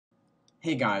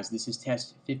Hey guys, this is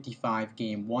test 55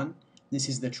 game 1. This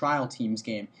is the trial teams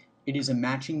game. It is a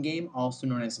matching game, also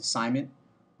known as assignment.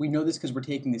 We know this because we're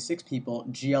taking the 6 people,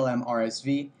 GLM,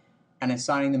 RSV, and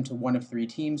assigning them to one of 3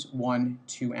 teams, 1,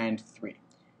 2, and 3.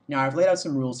 Now I've laid out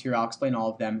some rules here, I'll explain all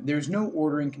of them. There's no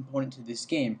ordering component to this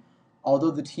game.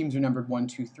 Although the teams are numbered 1,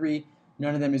 2, 3,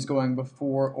 none of them is going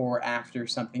before or after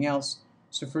something else.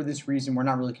 So for this reason, we're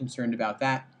not really concerned about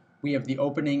that. We have the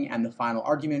opening and the final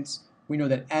arguments. We know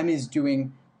that M is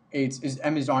on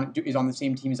the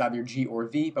same team as either G or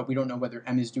V, but we don't know whether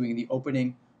M is doing the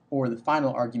opening or the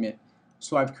final argument.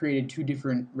 So I've created 2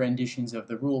 different renditions of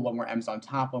the rule, one where M's on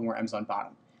top, one where M's on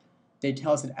bottom. They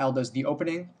tell us that L does the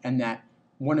opening and that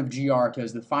one of GR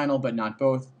does the final, but not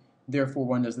both. Therefore,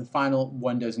 one does the final,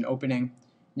 one does an opening.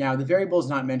 Now, the variables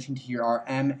not mentioned here are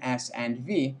M, S, and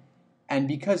V, and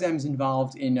because M's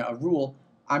involved in a rule,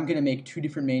 I'm going to make 2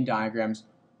 different main diagrams,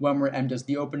 one where M does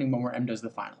the opening, one where M does the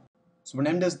final. So when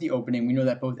M does the opening, we know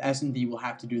that both S and V will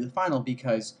have to do the final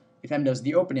because if M does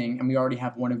the opening and we already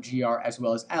have one of GR as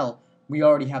well as L, we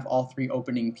already have all 3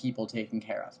 opening people taken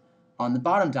care of. On the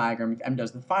bottom diagram, if M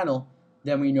does the final,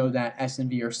 then we know that S and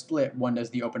V are split, one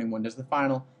does the opening, one does the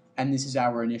final, and this is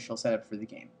our initial setup for the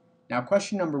game. Now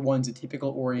question number 1 is a typical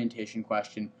orientation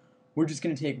question. We're just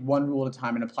going to take one rule at a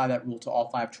time and apply that rule to all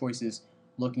 5 choices,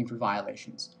 looking for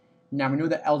violations. Now we know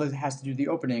that L has to do the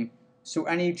opening, so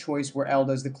any choice where L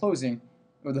does the closing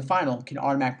or the final can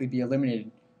automatically be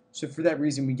eliminated. So for that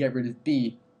reason, we get rid of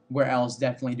B, where L is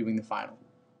definitely doing the final.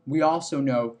 We also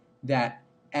know that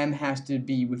M has to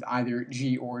be with either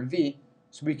G or V,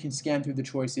 so we can scan through the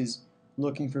choices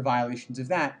looking for violations of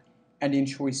that. And in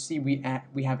choice C, we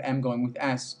have M going with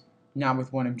S, not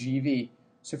with one of GV.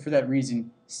 So for that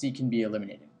reason, C can be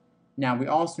eliminated. Now, we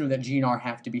also know that G and R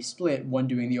have to be split, one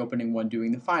doing the opening, one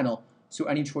doing the final. So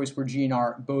any choice where G and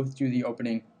R both do the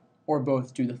opening or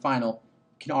both do the final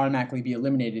can automatically be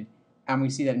eliminated. And we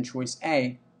see that in choice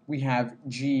A, we have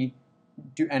G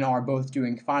and R both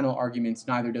doing final arguments,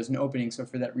 neither does an opening. So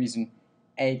for that reason,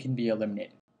 A can be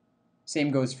eliminated. Same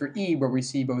goes for E, where we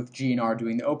see both G and R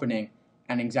doing the opening,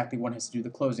 and exactly one has to do the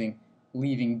closing,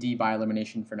 leaving D by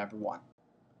elimination for number 1.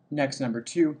 Next, number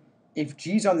 2, if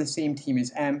G's on the same team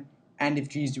as M, and if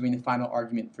G is doing the final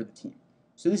argument for the team.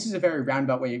 So this is a very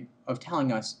roundabout way of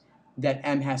telling us that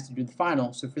M has to do the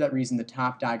final, so for that reason the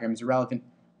top diagram is irrelevant,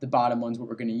 the bottom one's what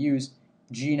we're going to use.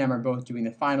 G and M are both doing the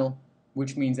final,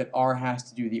 which means that R has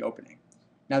to do the opening.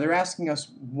 Now they're asking us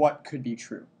what could be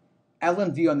true. L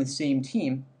and V on the same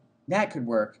team, that could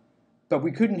work, but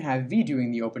we couldn't have V doing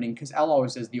the opening because L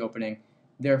always does the opening,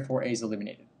 therefore A is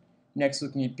eliminated. Next,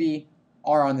 looking at B,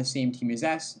 R on the same team as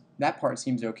S, that part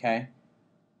seems okay.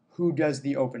 Who does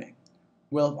the opening?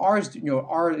 Well, if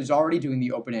R is already doing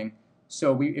the opening,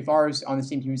 so if R is on the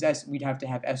same team as S, we'd have to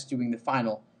have S doing the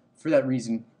final. For that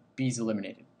reason, B is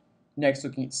eliminated. Next,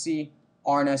 looking at C,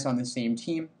 R and S on the same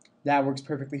team, that works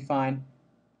perfectly fine,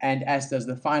 and S does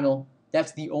the final.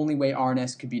 That's the only way R and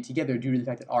S could be together due to the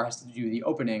fact that R has to do the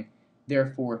opening.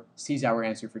 Therefore, C is our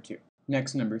answer for 2.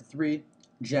 Next, number 3,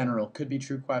 general could be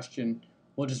true question.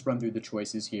 We'll just run through the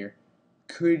choices here.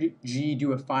 Could G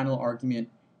do a final argument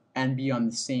and be on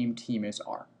the same team as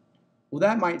R? Well,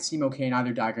 that might seem okay in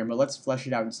either diagram, but let's flesh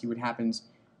it out and see what happens.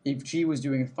 If G was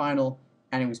doing a final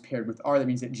and it was paired with R, that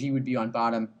means that G would be on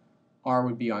bottom, R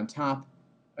would be on top.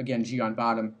 Again, G on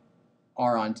bottom,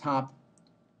 R on top.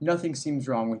 Nothing seems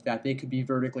wrong with that. They could be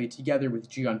vertically together with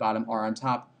G on bottom, R on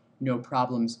top. No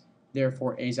problems.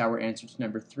 Therefore, A is our answer to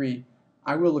number 3.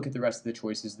 I will look at the rest of the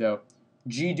choices, though.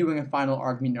 G doing a final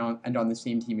argument and on the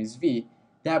same team as V,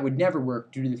 that would never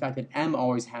work due to the fact that M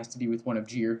always has to be with one of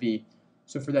G or V.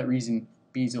 So for that reason,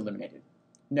 B is eliminated.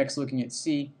 Next, looking at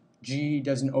C, G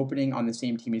does an opening on the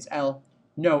same team as L.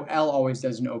 No, L always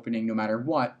does an opening no matter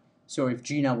what. So if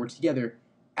G and L were together,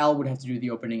 L would have to do the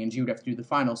opening and G would have to do the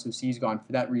final, so C is gone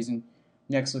for that reason.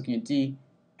 Next, looking at D,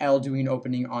 L doing an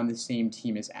opening on the same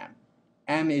team as M.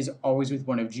 M is always with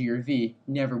one of G or V,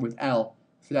 never with L.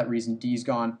 For that reason, D is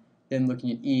gone. Then looking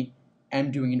at E, M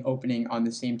doing an opening on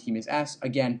the same team as S.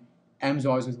 Again, M's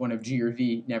always with one of G or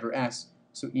V, never S,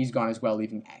 so E's gone as well,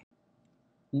 leaving A.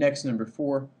 Next, number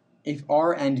 4, if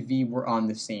R and V were on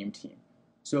the same team.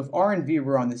 So if R and V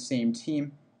were on the same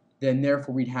team, then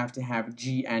therefore we'd have to have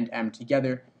G and M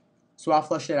together. So I'll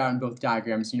flesh that out in both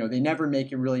diagrams. They never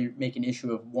really make an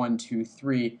issue of 1, 2,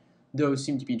 3. Those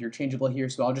seem to be interchangeable here,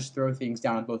 so I'll just throw things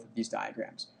down on both of these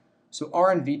diagrams. So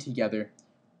R and V together,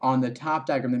 on the top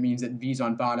diagram, that means that V is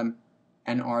on bottom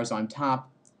and R is on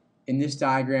top. In this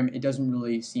diagram, it doesn't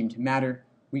really seem to matter.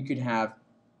 We could have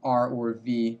R or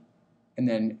V and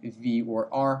then V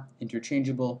or R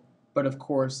interchangeable. But of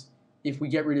course, if we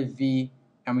get rid of V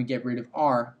and we get rid of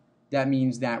R, that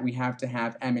means that we have to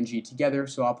have M and G together,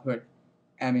 so I'll put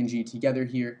M and G together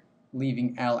here,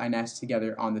 leaving L and S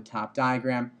together on the top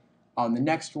diagram. On the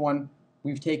next one,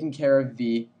 we've taken care of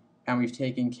V, and we've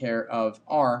taken care of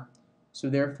R, so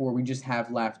therefore we just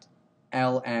have left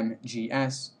L, M, G,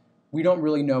 S. We don't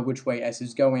really know which way S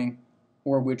is going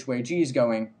or which way G is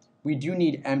going. We do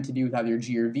need M to be with either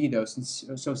G or V though, since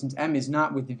M is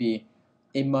not with V,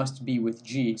 it must be with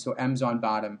G, so M's on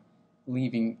bottom,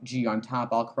 leaving G on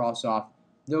top. I'll cross off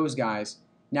those guys.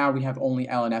 Now we have only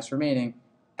L and S remaining.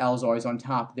 L is always on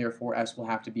top, therefore S will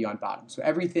have to be on bottom. So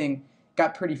everything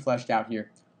got pretty fleshed out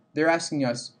here. They're asking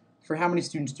us, for how many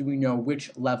students do we know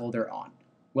which level they're on?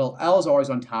 Well, L is always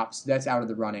on top, so that's out of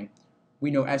the running. We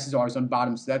know S is always on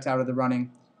bottom, so that's out of the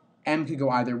running. M could go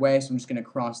either way, so I'm just going to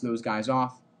cross those guys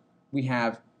off. We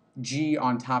have G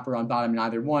on top or on bottom in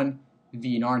either one.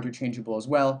 V and R interchangeable as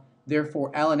well.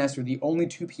 Therefore, L and S are the only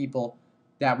two people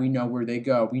that we know where they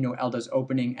go. We know L does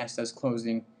opening, S does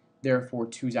closing. Therefore,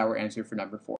 2 is our answer for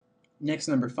number 4. Next,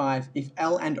 number 5, if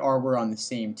L and R were on the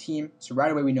same team, so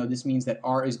right away we know this means that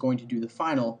R is going to do the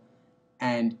final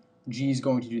and G is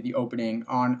going to do the opening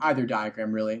on either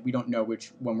diagram, really. We don't know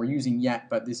which one we're using yet,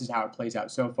 but this is how it plays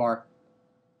out so far.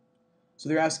 So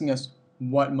they're asking us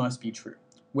what must be true.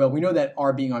 Well, we know that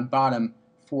R being on bottom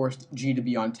forced G to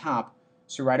be on top,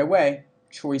 so right away,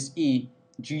 choice E,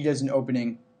 G does an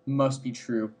opening, must be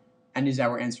true, and is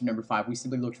our answer number 5. We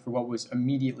simply looked for what was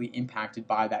immediately impacted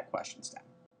by that question step.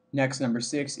 Next, number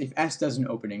 6, if S does an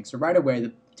opening, so right away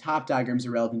the top diagram is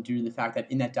irrelevant due to the fact that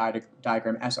in that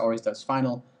diagram S always does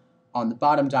final. On the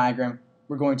bottom diagram,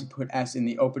 we're going to put S in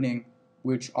the opening,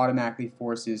 which automatically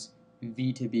forces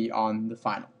V to be on the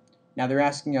final. Now they're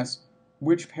asking us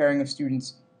which pairing of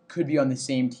students could be on the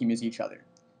same team as each other.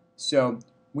 So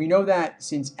we know that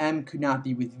since M could not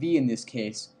be with V in this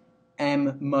case,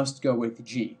 M must go with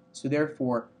G. So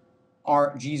therefore,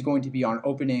 G is going to be on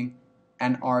opening,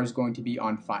 and R is going to be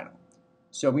on final.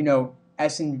 So we know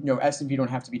S and V don't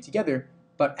have to be together,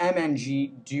 but M and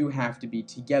G do have to be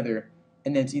together,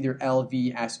 and then it's either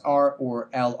LVSR or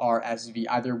LRSV.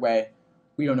 Either way,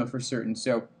 we don't know for certain.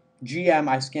 So GM,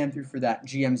 I scanned through for that.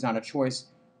 GM is not a choice,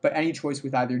 but any choice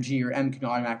with either G or M can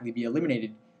automatically be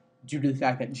eliminated due to the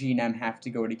fact that G and M have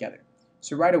to go together.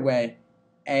 So right away,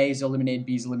 A is eliminated,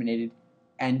 B is eliminated,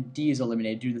 and D is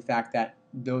eliminated due to the fact that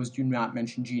those do not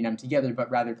mention G and M together,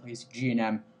 but rather place G and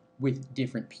M with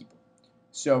different people.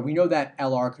 So we know that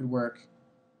LR could work,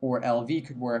 or LV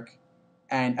could work,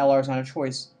 and LR is not a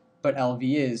choice, but LV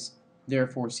is,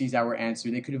 therefore C is our answer.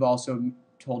 They could have also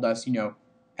told us,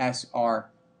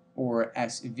 SR or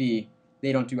SV.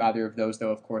 They don't do either of those,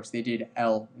 though, of course. They did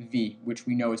LV, which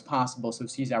we know is possible, so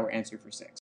C is our answer for 6.